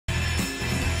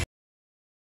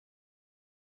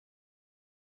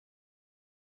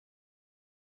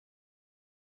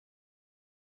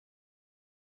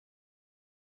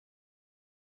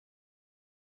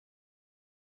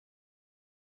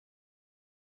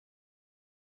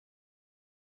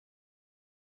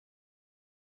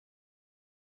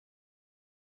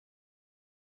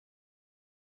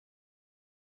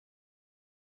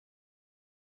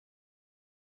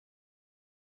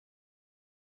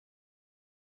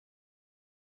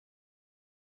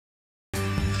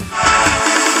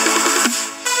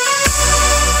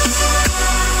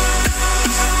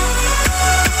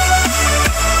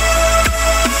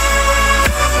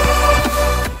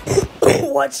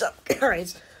What's up,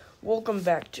 guys? Welcome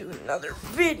back to another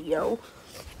video.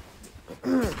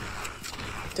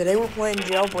 Today we're playing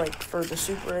Jailbreak for the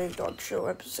Superavdog show,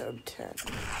 episode 10.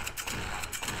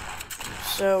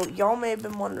 So, y'all may have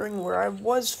been wondering where I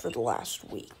was for the last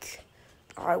week.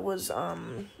 I was,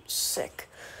 sick.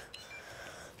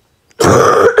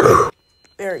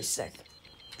 Very sick.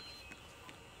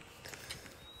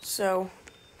 So,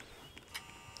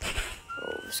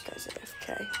 oh, this guy's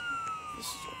AFK. This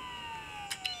is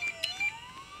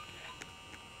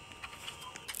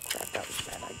crap, that was a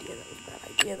bad idea, that was a bad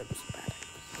idea.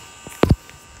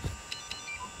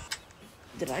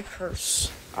 Did I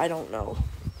curse? I don't know.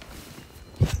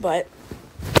 But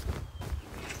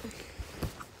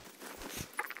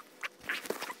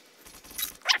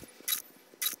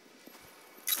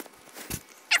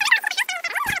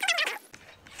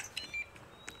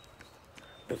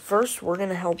first, we're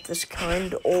gonna help this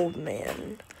kind old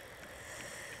man.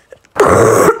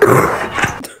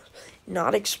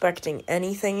 Not expecting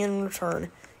anything in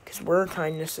return, because we're a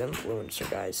kindness influencer,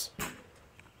 guys.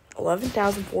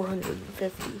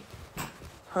 11,450.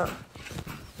 Huh.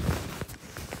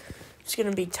 It's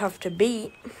gonna be tough to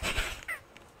beat,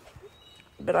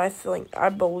 but I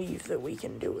believe that we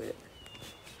can do it.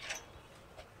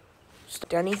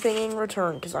 Just anything in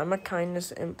return, because I'm a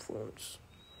kindness influence.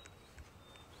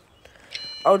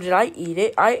 Oh, did I eat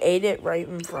it? I ate it right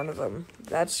in front of him.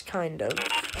 That's kind of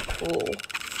cool.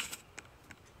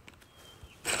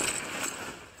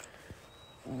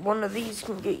 One of these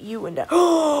can get you into...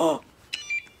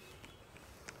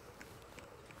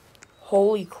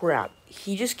 Holy crap.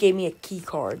 He just gave me a key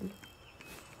card.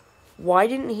 Why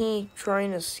didn't he try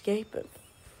and escape it?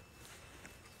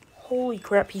 Holy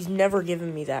crap, he's never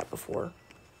given me that before.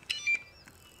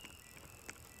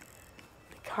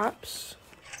 The cops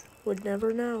would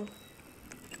never know.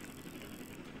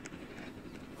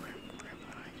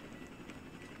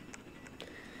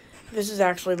 This is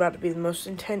actually about to be the most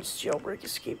intense jailbreak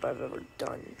escape I've ever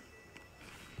done.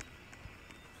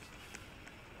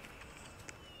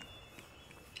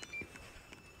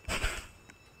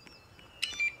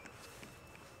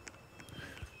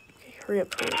 Okay, hurry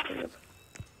up.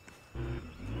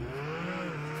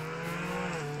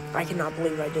 I cannot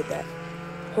believe I did that.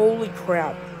 Holy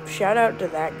crap. Shout out to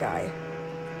that guy.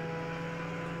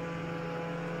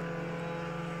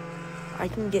 I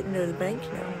can get into the bank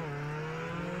now.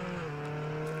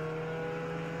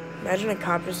 Imagine a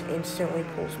cop just instantly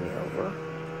pulls me over.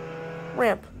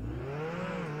 Ramp.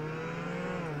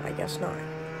 I guess not.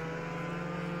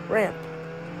 Ramp.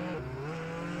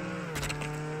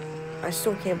 I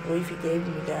still can't believe he gave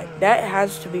me that. That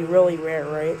has to be really rare,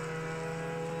 right?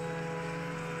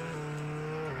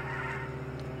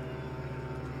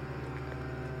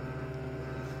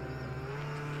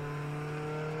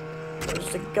 Where's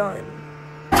the gun?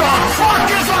 The fuck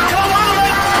is a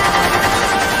Columbus?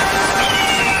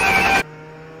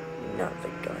 Not the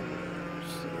gun.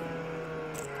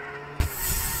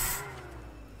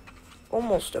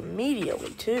 Almost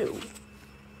immediately, too.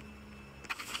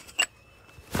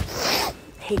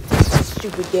 Hate this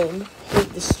stupid game.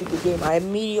 I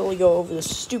immediately go over the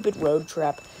stupid road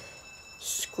trap.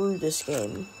 Screw this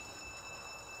game.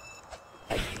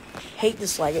 I hate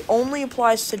this lag. It only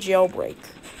applies to Jailbreak.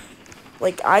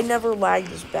 Like, I never lag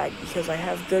this bad because I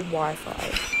have good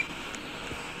Wi-Fi.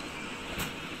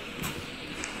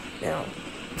 Now,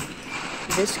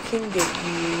 this can get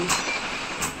you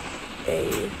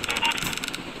a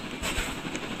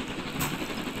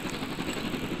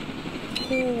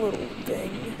cool little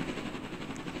thing.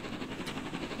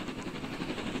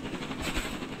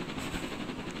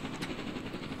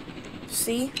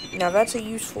 See? Now that's a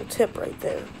useful tip right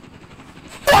there.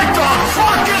 What the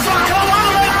fuck is a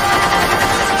Columbus?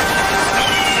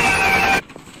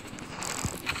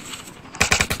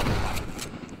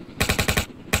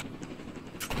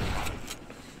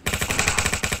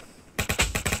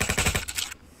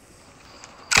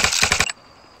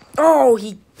 Oh,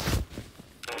 he...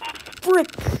 Frick.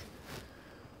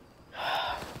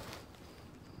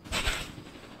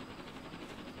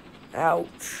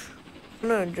 Ouch. I'm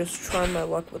gonna just try my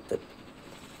luck with the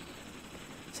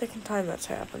second time that's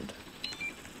happened.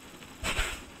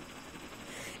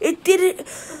 It did it!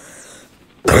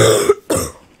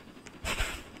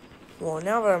 Well,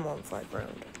 now that I'm on 5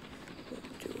 grand,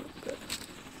 do it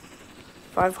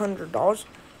better. $500?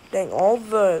 Dang, all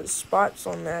the spots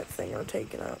on that thing are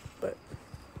taken out, but...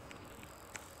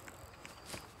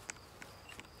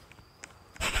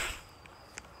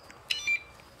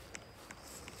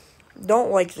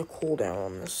 Don't like the cooldown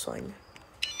on this thing.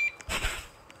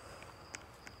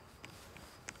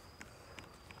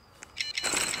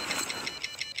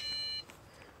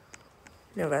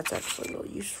 No, that's actually really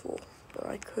useful. But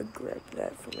I could grab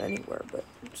that from anywhere, but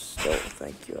still,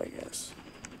 thank you, I guess.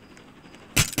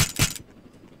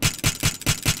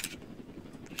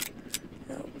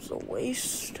 That was a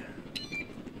waste.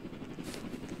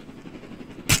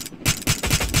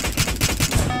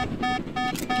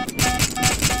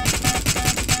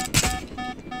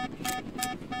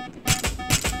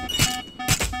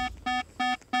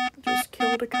 Just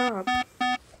killed a cop.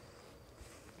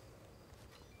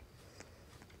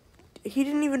 He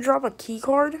didn't even drop a key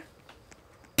card?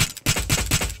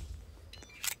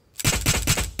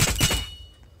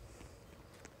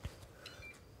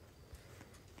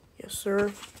 Yes,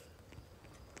 sir.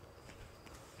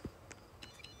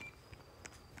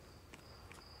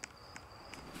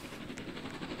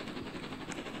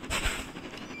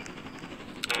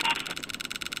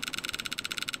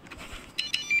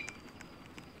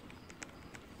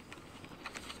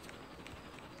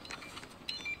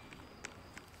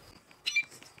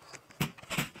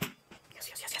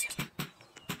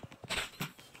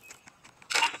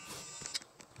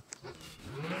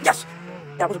 Yes!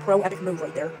 That was a pro epic move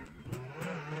right there.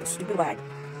 The stupid lag.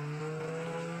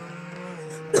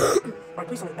 Alright,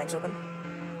 please tell me the bank's open.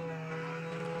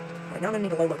 Alright, now I'm gonna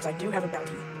need a low look, because I do have a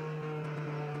bounty.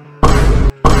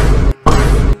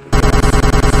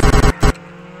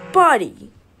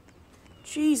 Buddy!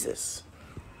 Jesus.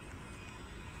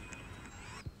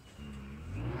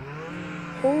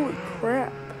 Holy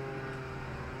crap.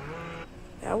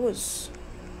 That was...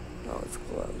 Oh, it's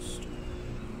closed.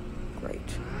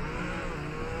 Great.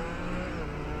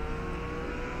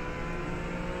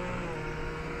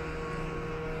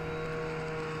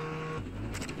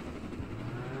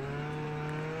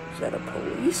 Is that a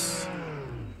police?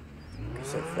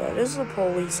 Because if that is the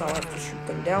police, I'll have to shoot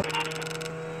them down.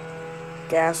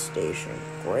 Gas station.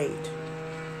 Great.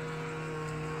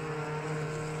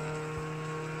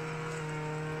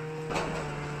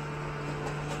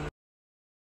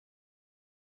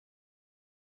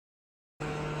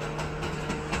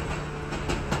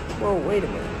 Whoa, wait a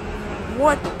minute.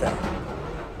 What the?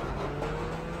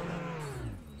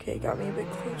 Okay, got me a bit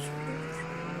closer.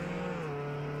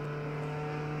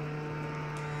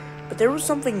 But there was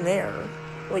something there,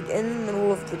 like in the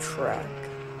middle of the track.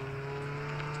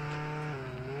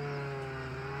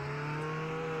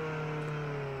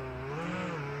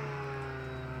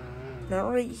 Not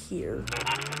right here.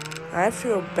 I have to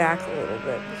go back a little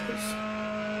bit because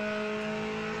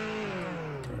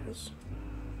there it is.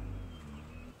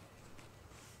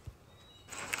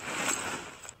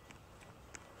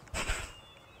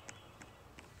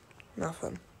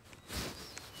 Nothing.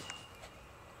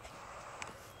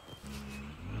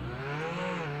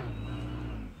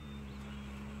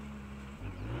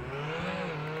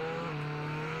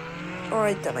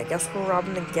 Alright then, I guess we're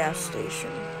robbing the gas station.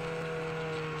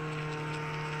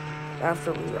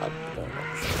 After we rob the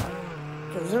next shop.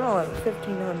 Because then I'll have a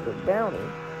 1,500 bounty.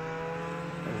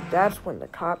 And that's when the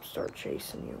cops start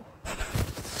chasing you.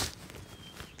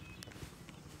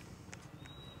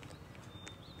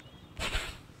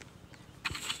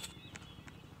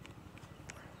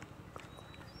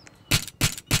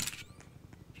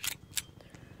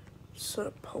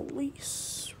 So,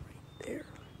 police right there.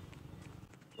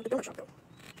 Where'd the donut shop go?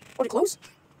 Oh, did it close?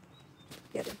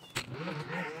 Yeah, it did.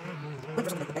 Wait for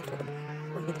something to make the bank open.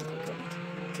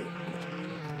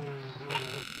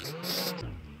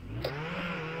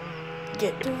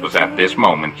 It was at this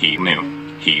moment he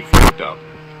knew he fucked up.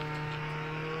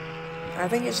 I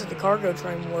think it's that the cargo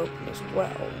train will open as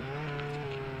well.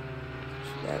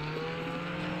 So that would be...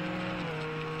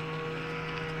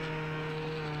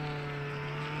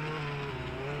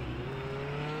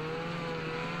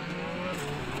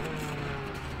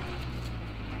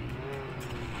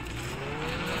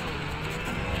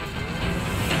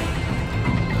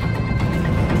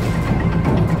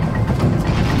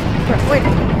 Wait,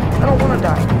 I don't want to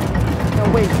die. No,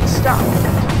 wait, stop.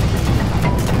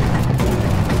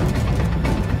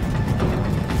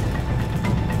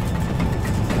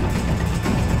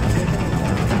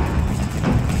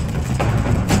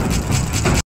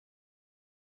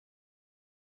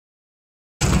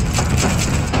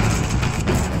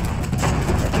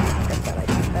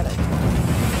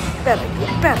 Bad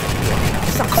idea.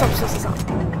 Stop.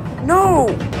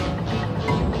 No!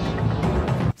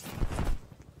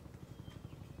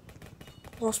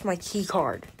 Lost my key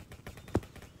card.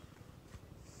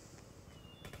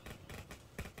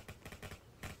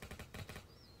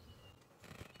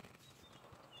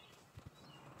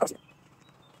 Oh, yeah.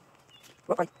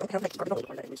 Well, I don't have my key card. No, wait,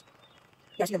 anyways.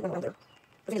 Yeah, I see them running around there.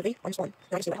 I think it's V. I'm spawn. Now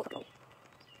I can see the helicopter.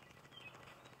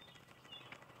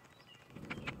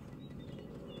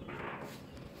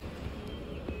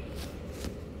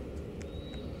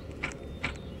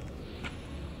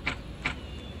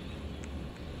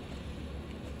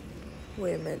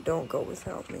 Wait a minute, don't go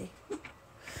without me.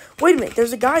 Wait a minute,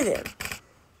 there's a guy there.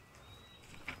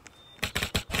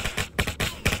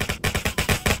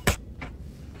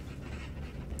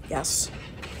 Yes.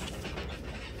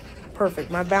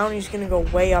 Perfect. My bounty's gonna go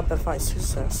way up if I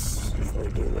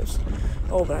successfully do this.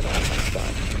 Oh, but I don't have enough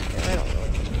time. And I don't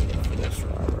really need it for this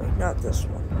robbery. Not this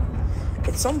one.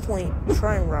 At some point,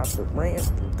 try and rob the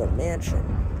mansion.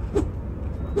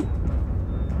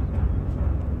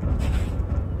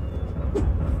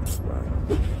 Run.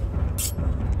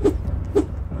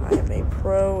 I am a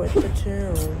pro at the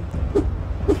tomb.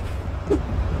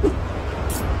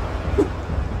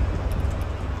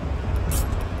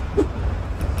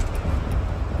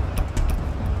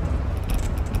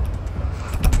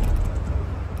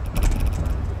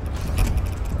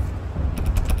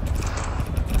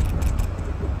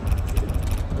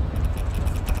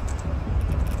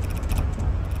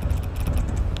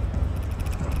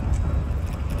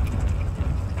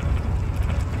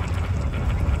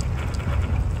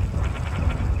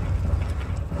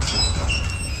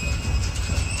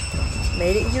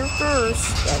 Made it here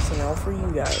first. That's an L for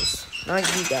you guys. Not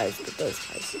you guys, but those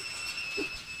guys.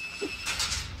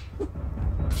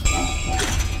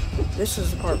 This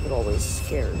is the part that always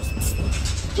scares me.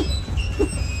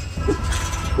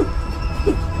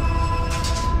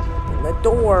 Open the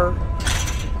door.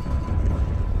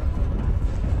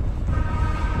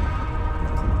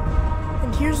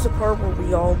 And here's the part where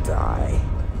we all die.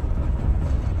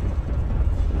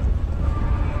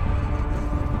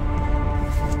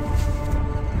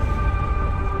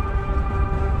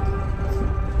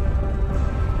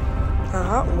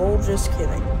 Lol, just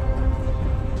kidding.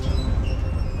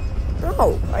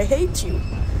 No, I hate you.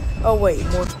 Oh wait,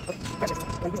 more.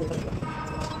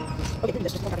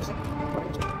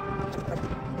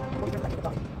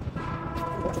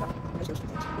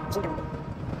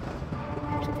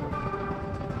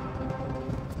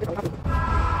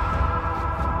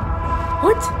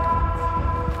 What?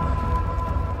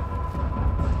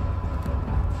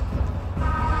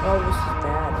 Oh, this is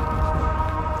bad.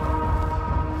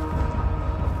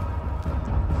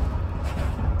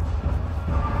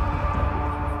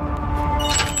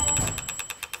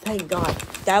 Thank God.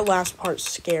 That last part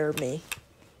scared me.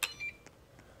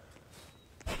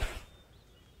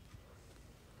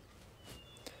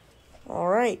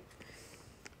 Alright.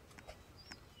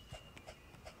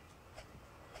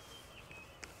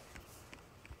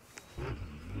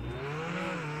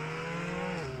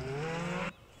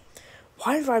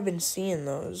 Why have I been seeing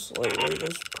those lately?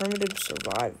 Those primitive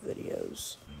survive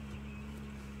videos.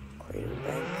 Crater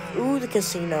Bank. Ooh, the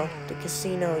casino. The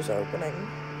casino is opening.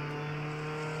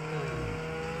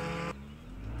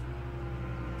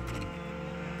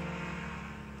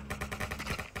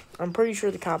 I'm pretty sure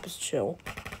the cop is chill.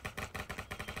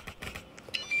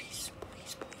 Please,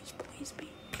 please, please, please be.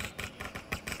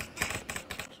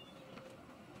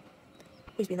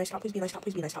 Please be a nice cop, please be a nice cop,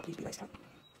 please be a nice cop, please be a nice cop.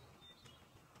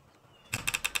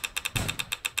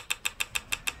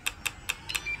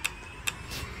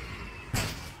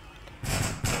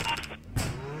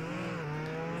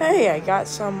 Hey, I got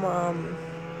some,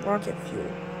 rocket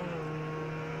fuel.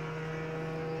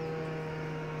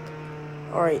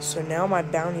 Alright, so now my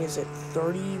bounty is at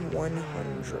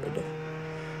 3,100.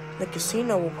 The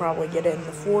casino will probably get it in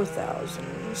the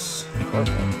 4,000s.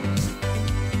 Perfect.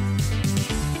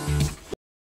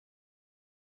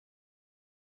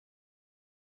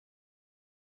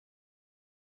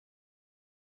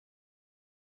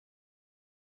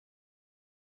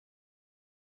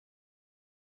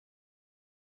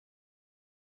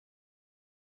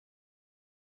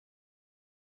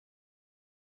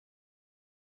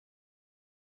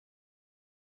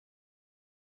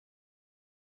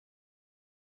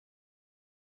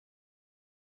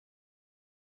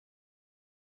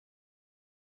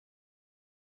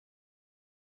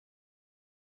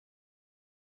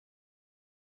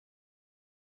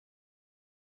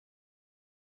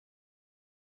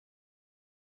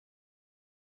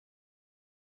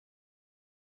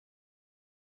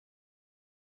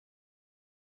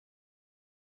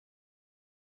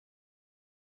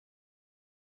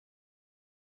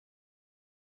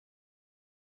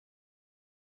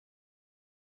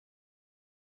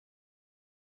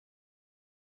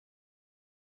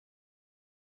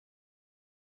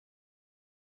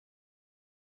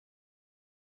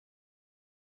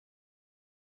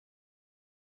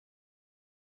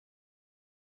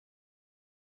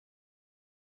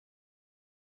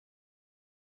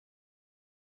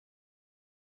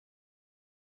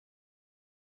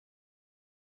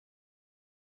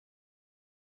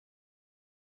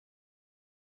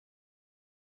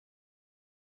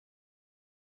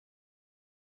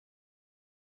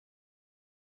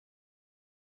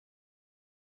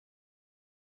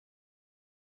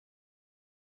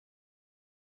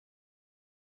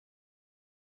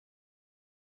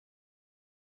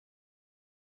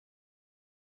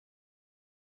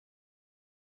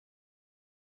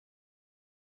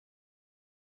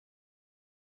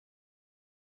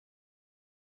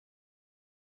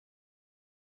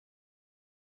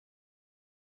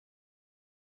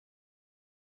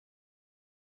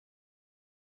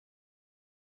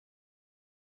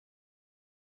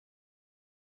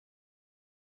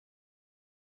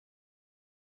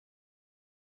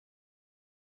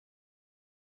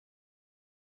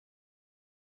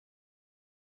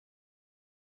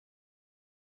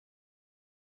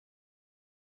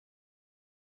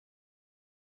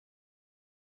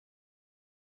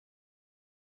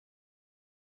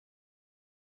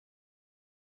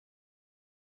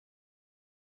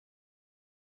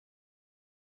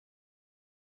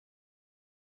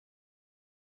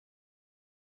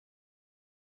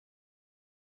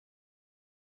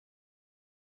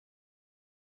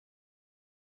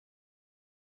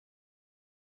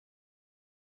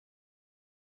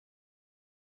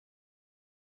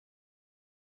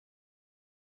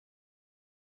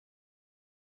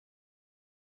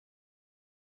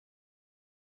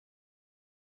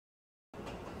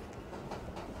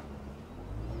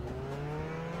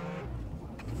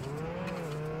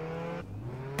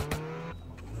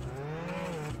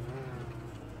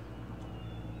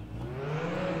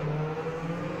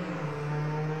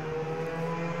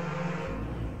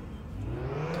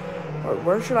 Alright,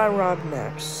 where should I rob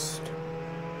next?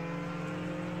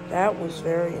 That was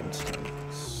very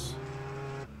intense.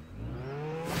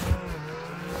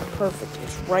 Perfect,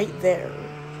 it's right there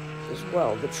as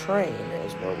well. The train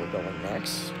is where we're going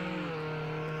next.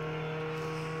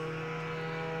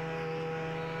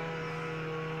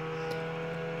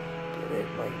 But it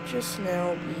might just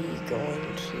now be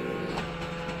going to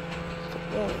the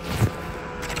one.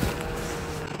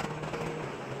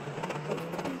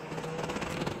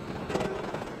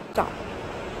 Stop.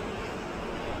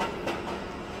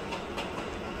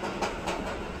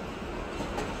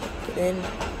 Get in.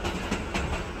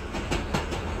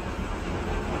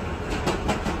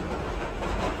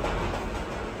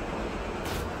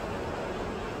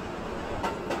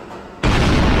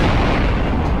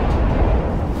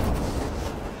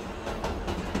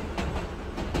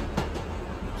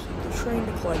 Train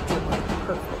to collect your money.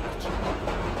 Perfect.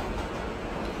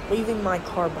 Leaving my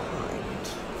car behind.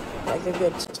 Like a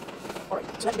good system. Alright,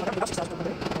 so that's about 6,000.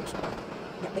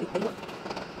 Yeah, maybe more.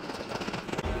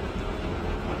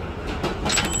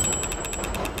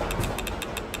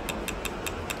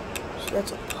 So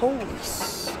that's a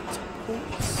police. It's a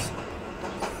police.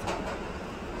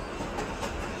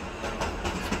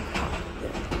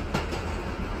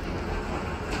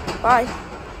 Bye.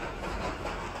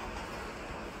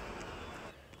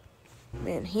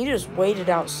 Man, he just waited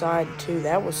outside too.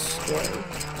 That was scary.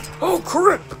 Oh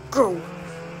crap! Go!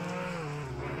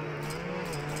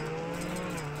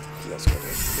 He has good aim. He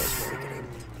has very good aim.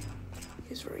 He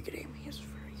has very good aim. He has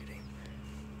very good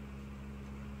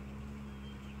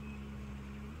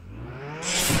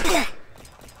aim.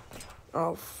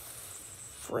 Oh,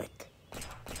 frick.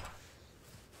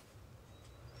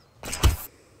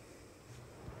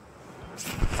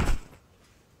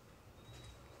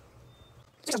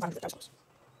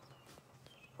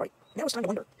 Alright, now it's time to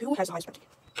wonder who has the highest bounty.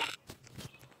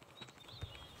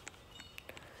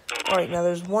 Alright, now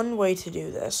there's one way to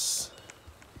do this.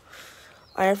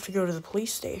 I have to go to the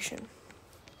police station.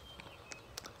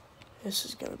 This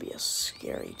is gonna be a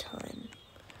scary time.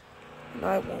 And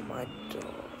I want my dog.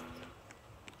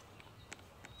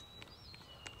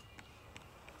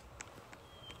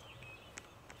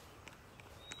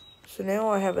 So now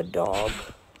I have a dog.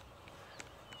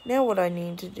 Now what I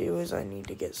need to do is I need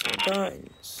to get some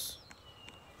guns.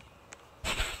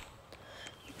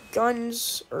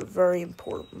 Guns are a very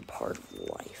important part of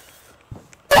life.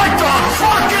 What the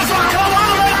fuck is a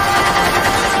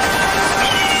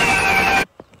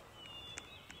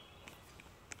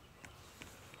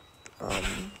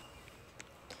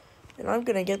and I'm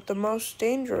gonna get the most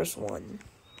dangerous one.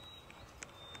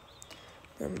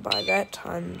 And by that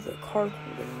time, the car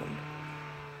cooled down.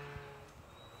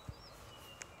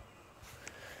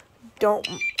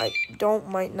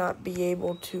 Might not be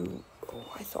able to. Oh,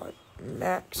 I thought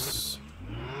Max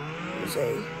was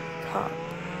a cop.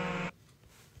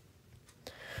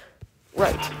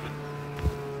 Right.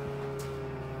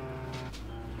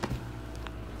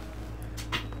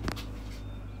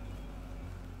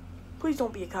 Please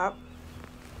don't be a cop.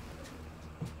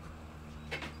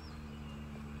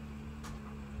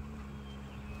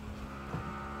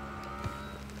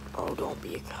 Oh, don't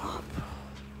be a cop.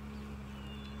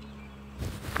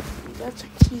 That's a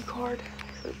key card. I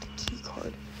heard the key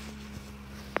card.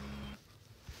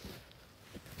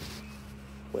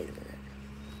 Wait a minute.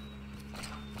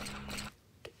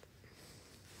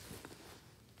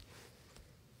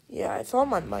 Yeah, I thought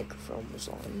my microphone was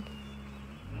on.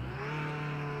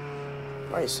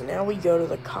 Alright, so now we go to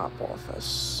the cop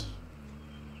office.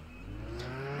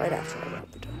 Right after I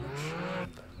rob the donut shop.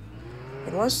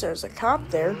 Unless there's a cop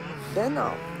there, then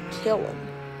I'll kill him.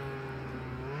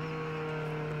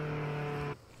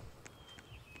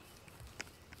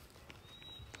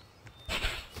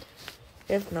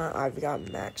 If not, I've got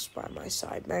Max by my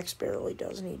side. Max barely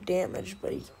does any damage,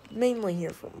 but he's mainly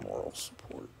here for moral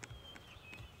support.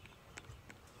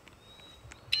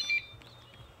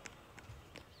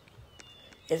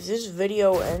 If this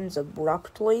video ends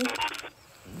abruptly,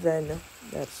 then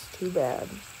that's too bad.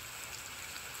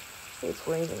 It's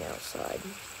raining outside.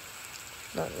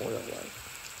 Not in real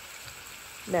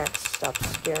life. Max, stop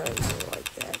scaring me like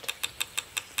that.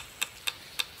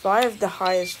 If I have the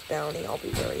highest bounty, I'll be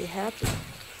very happy.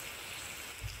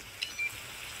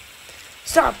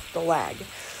 Stop the lag.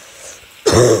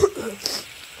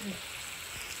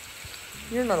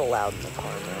 You're not allowed in the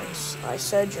car, Max. I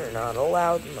said you're not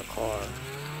allowed in the car.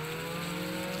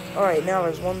 Alright, now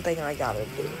there's one thing I gotta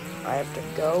do. I have to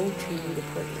go to the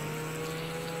prison.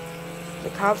 The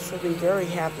cops will be very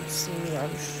happy to see me,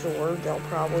 I'm sure. They'll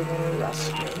probably want to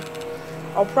arrest me.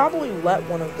 I'll probably let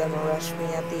one of them arrest me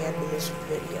at the end of this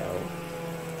video.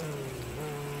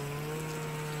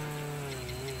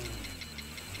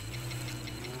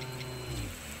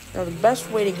 Now, the best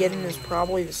way to get in is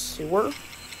probably the sewer.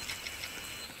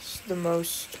 It's the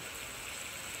most...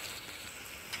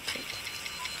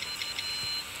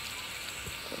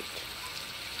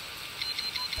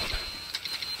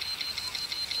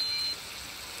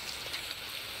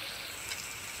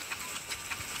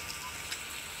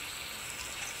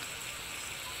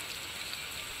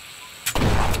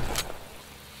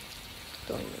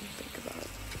 Don't even think about it.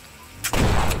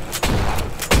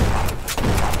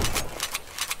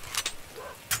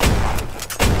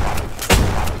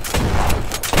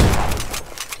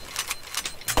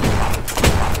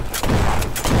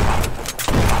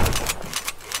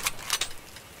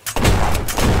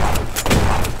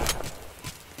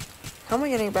 How am I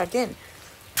getting back in?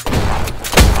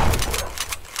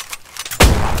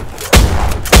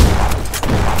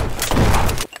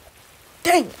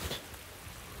 Dang it!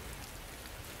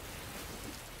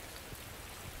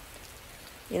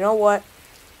 You know what?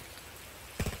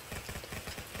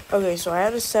 Okay, so I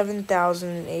had a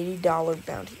 $7,080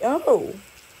 bounty. Oh!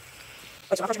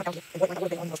 Wait, so I'm not bounty. And what would have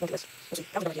been on the most motivated? Let's see.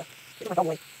 That was a good idea. It's my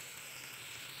double.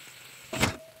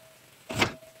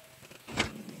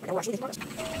 I know we're actually getting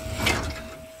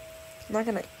I'm not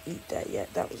gonna eat that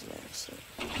yet. That was an accident.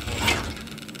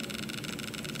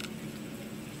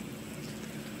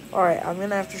 Alright, I'm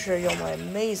gonna have to show you all my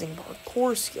amazing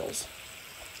parkour skills.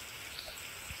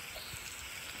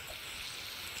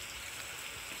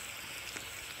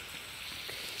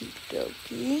 Okie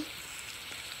dokie.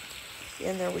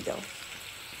 And there we go.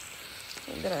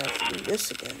 I'm gonna have to do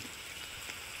this again.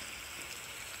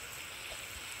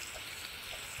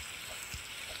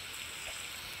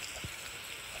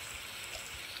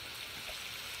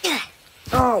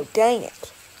 Oh, dang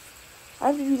it. I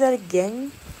have to do that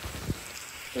again?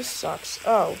 This sucks.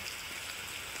 Oh.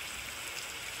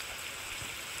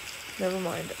 Never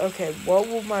mind. Okay, what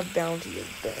will my bounty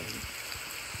have been?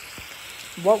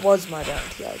 What was my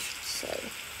bounty, I should say.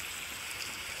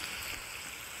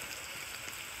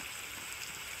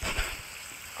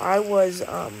 I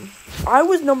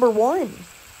was number 1.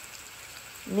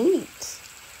 Neat.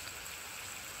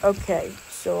 Okay,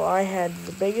 so I had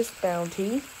the biggest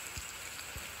bounty.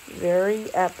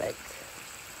 Very epic.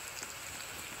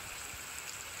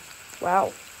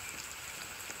 Wow.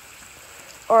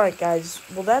 Alright, guys.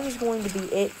 Well, that is going to be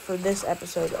it for this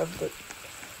episode of the...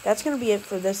 That's going to be it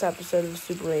for this episode of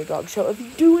the Superavdog Show. If you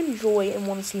do enjoy and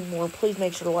want to see more, please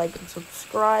make sure to like and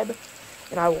subscribe.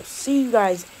 And I will see you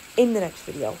guys in the next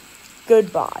video.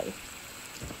 Goodbye.